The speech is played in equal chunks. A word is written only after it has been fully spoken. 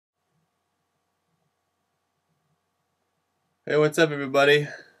Hey, what's up, everybody?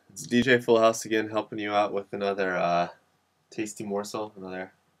 It's DJ Full House again, helping you out with another tasty morsel,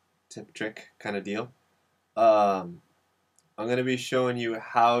 another tip trick kind of deal. I'm going to be showing you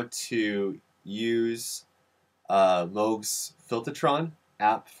how to use Moog's Filtatron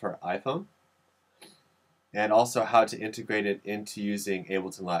app for iPhone, and also how to integrate it into using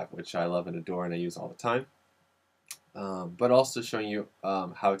Ableton Live, which I love and adore and I use all the time. But also showing you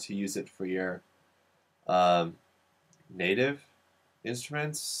how to use it for your um, native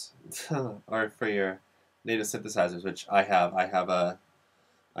instruments or for your native synthesizers, which I have. I have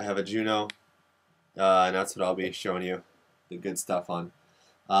a Juno, and that's what I'll be showing you the good stuff on.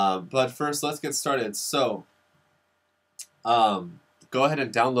 But first, let's get started. So, go ahead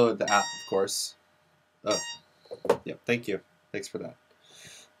and download the app, of course. Oh, yeah, thank you. Thanks for that.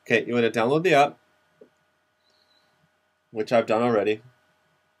 Okay, you want to download the app, which I've done already.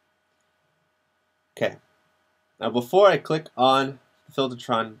 Okay. Now, before I click on the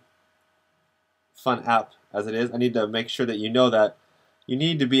Filtatron Fun app as it is, I need to make sure that you know that you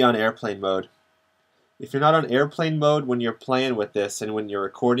need to be on airplane mode. If you're not on airplane mode when you're playing with this and when you're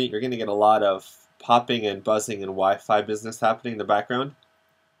recording, you're going to get a lot of popping and buzzing and Wi-Fi business happening in the background.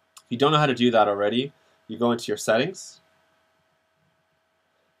 If you don't know how to do that already, you go into your settings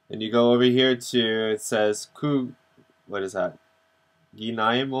and you go over here to, it says what is that?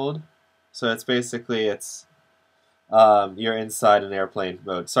 Ginai mode. So it's basically you're inside an airplane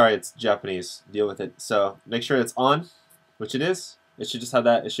mode. Sorry, it's Japanese. Deal with it. So make sure it's on, which it is. It should just have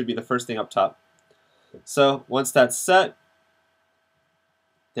that. It should be the first thing up top. So once that's set,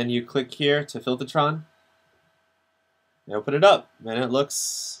 then you click here to Filtatron and open it up, and it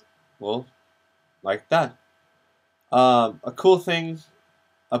looks, well, like that. A cool thing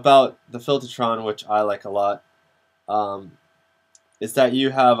about the Filtatron, which I like a lot, is that you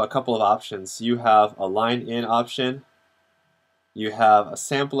have a couple of options. You have a line-in option, you have a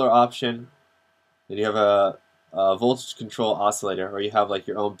sampler option, and you have a voltage control oscillator, or you have like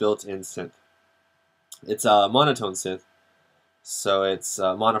your own built-in synth. It's a monotone synth, so it's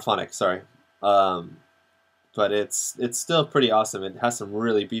monophonic, sorry. But it's still pretty awesome. It has some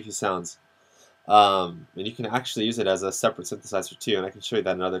really beefy sounds. And you can actually use it as a separate synthesizer too, and I can show you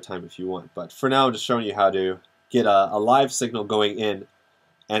that another time if you want. But for now, I'm just showing you how to get a live signal going in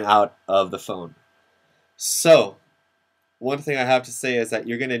and out of the phone. So, one thing I have to say is that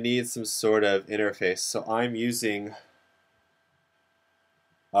you're going to need some sort of interface. So I'm using,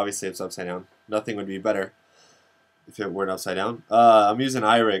 obviously it's upside down. Nothing would be better if it weren't upside down. I'm using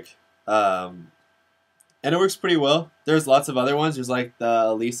iRig. And it works pretty well. There's lots of other ones. There's like the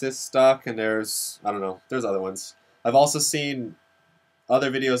Alesis stock, and there's, I don't know, there's other ones. I've also seen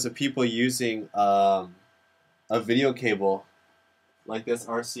other videos of people using a video cable, like this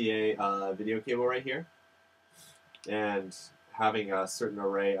RCA video cable right here, and having a certain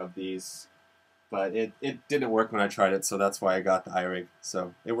array of these. But it didn't work when I tried it, so that's why I got the iRig.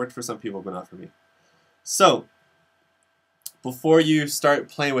 So it worked for some people, but not for me. So before you start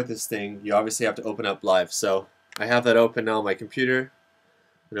playing with this thing, you obviously have to open up Live. So I have that open now on my computer.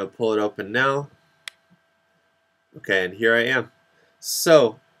 I'm going to pull it open now. Okay, and here I am.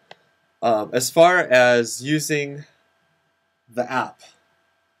 So as far as using the app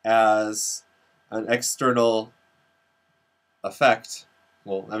as an external effect,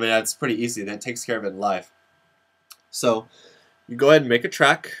 well, I mean, that's pretty easy. That takes care of it in Live. So you go ahead and make a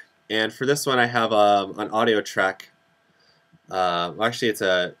track. And for this one, I have an audio track. Actually, it's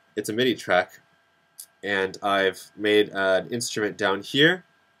a MIDI track, and I've made an instrument down here,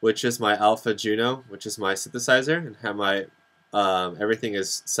 which is my Alpha Juno, which is my synthesizer, and have my everything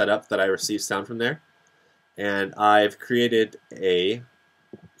is set up that I receive sound from there. And I've created a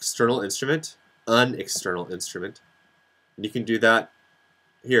external instrument, an external instrument, and you can do that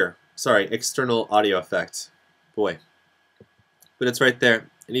here. Sorry, external audio effect. Boy, but it's right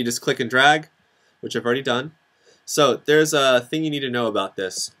there, and you just click and drag, which I've already done. So there's a thing you need to know about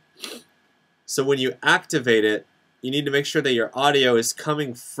this. So when you activate it, you need to make sure that your audio is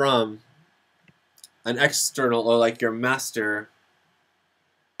coming from an external, or like your master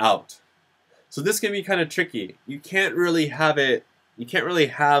out. So this can be kind of tricky. You can't really have the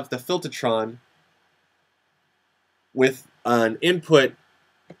Filtatron with an input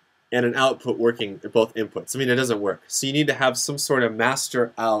and an output working at both inputs. I mean, it doesn't work. So you need to have some sort of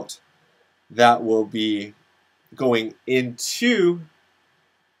master out that will be going into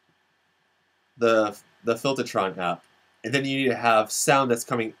the Filtatron app, and then you need to have sound that's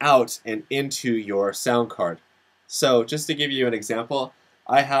coming out and into your sound card. So just to give you an example,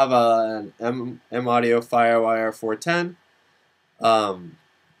 I have an M Audio Firewire 410,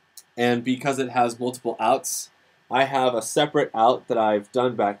 and because it has multiple outs, I have a separate out that I've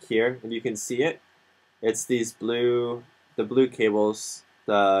done back here, and you can see it. It's these the blue cables,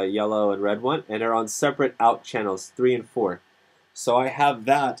 the yellow and red one, and they're on separate out channels 3 and 4. So I have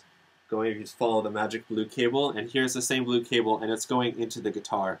that going, if you just follow the magic blue cable, and here's the same blue cable, and it's going into the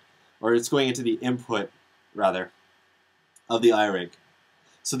guitar, or it's going into the input, rather, of the iRig.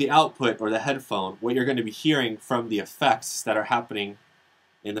 So the output, or the headphone, what you're going to be hearing from the effects that are happening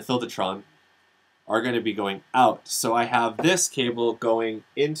in the Filtatron are going to be going out. So I have this cable going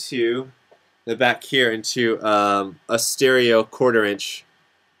into the back here, into a stereo 1/4 inch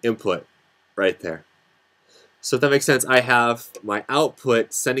input right there. So if that makes sense, I have my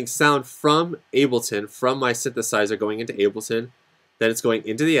output sending sound from Ableton, from my synthesizer going into Ableton, then it's going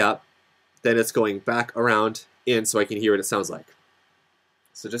into the app, then it's going back around in so I can hear what it sounds like.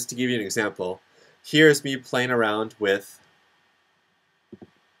 So just to give you an example, here's me playing around with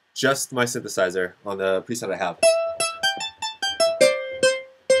just my synthesizer on the preset I have.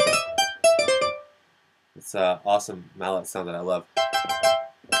 It's an awesome mallet sound that I love.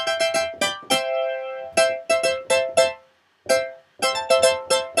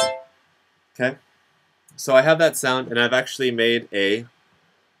 Okay, so I have that sound, and I've actually made a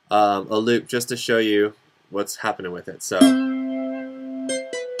loop just to show you what's happening with it. So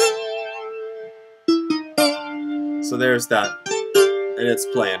there's that, and it's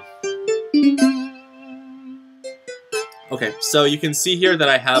playing. Okay, so you can see here that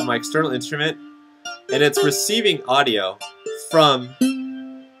I have my external instrument, and it's receiving audio from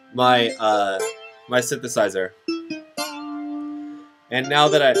my my synthesizer. And now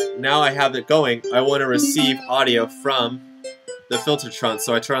I have it going, I want to receive audio from the Filtatron,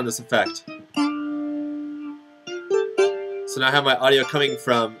 so I turn on this effect. So now I have my audio coming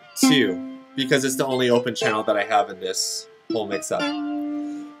from 2, because it's the only open channel that I have in this whole mix-up.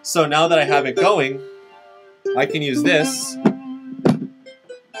 So now that I have it going, I can use this.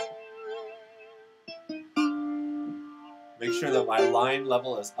 Make sure that my line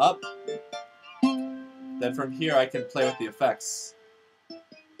level is up. Then from here I can play with the effects.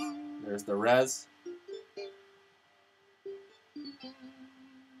 There's the res.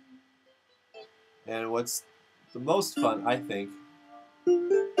 And what's the most fun, I think,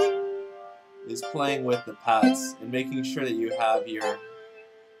 is playing with the pads and making sure that you have your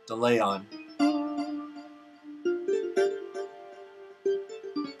delay on.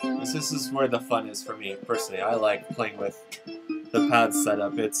 This is where the fun is for me, personally. I like playing with the pads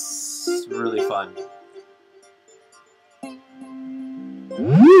setup. It's really fun.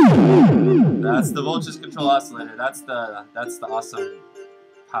 That's the voltage control oscillator. That's the awesome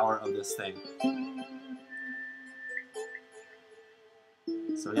power of this thing.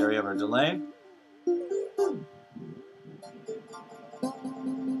 So here we have our delay. And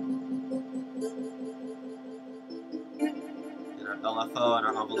our LFO and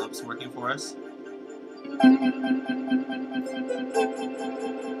our envelopes working for us.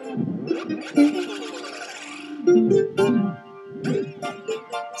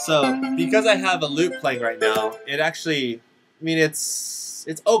 So, because I have a loop playing right now, it actually, I mean, it's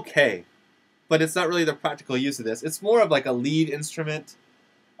okay, but it's not really the practical use of this. It's more of like a lead instrument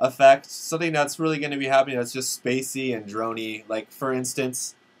effect, something that's really going to be happening that's just spacey and drony. Like, for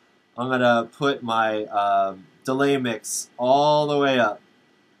instance, I'm going to put my delay mix all the way up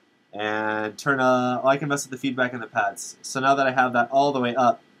and I can mess with the feedback in the pads. So now that I have that all the way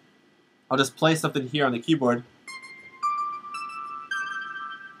up, I'll just play something here on the keyboard.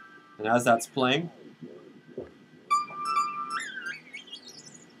 And as that's playing,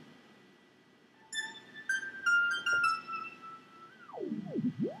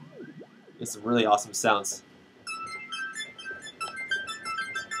 it's some really awesome sounds.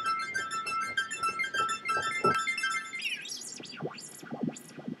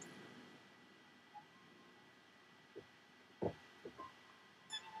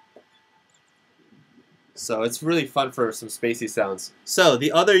 So it's really fun for some spacey sounds. So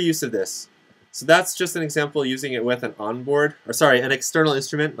the other use of this. So that's just an example using it with an onboard, or sorry, an external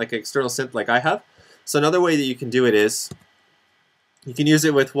instrument, like an external synth like I have. So another way that you can do it is, you can use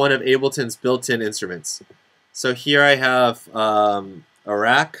it with one of Ableton's built-in instruments. So here I have a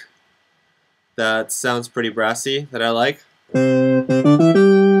rack that sounds pretty brassy that I like.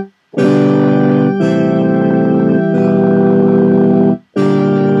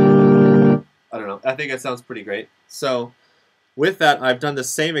 I think it sounds pretty great. So with that, I've done the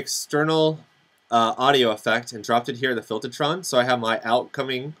same external audio effect and dropped it here in the Filtatron. So I have my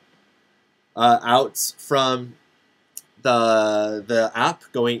outcoming outs from the app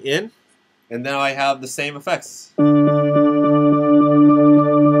going in, and now I have the same effects.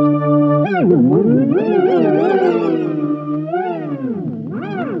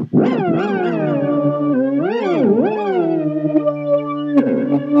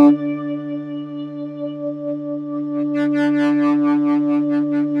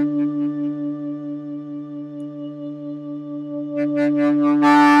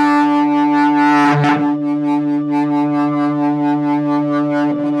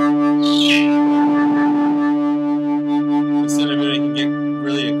 Instead of it can get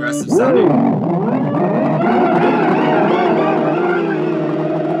really aggressive sounding.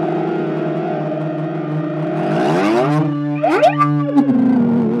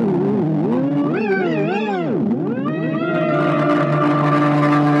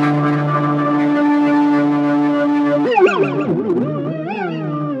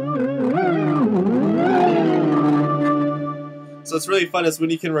 So it's really fun is when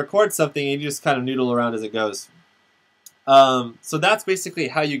you can record something and you just kind of noodle around as it goes. So that's basically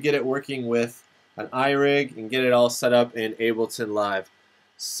how you get it working with an iRig and get it all set up in Ableton Live.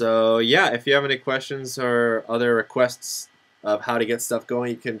 So yeah, if you have any questions or other requests of how to get stuff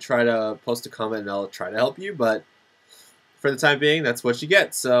going, you can try to post a comment and I'll try to help you. But for the time being, that's what you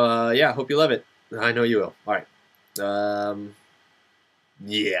get. So yeah, hope you love it. I know you will. All right.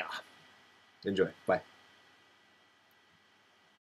 Yeah. Enjoy. Bye.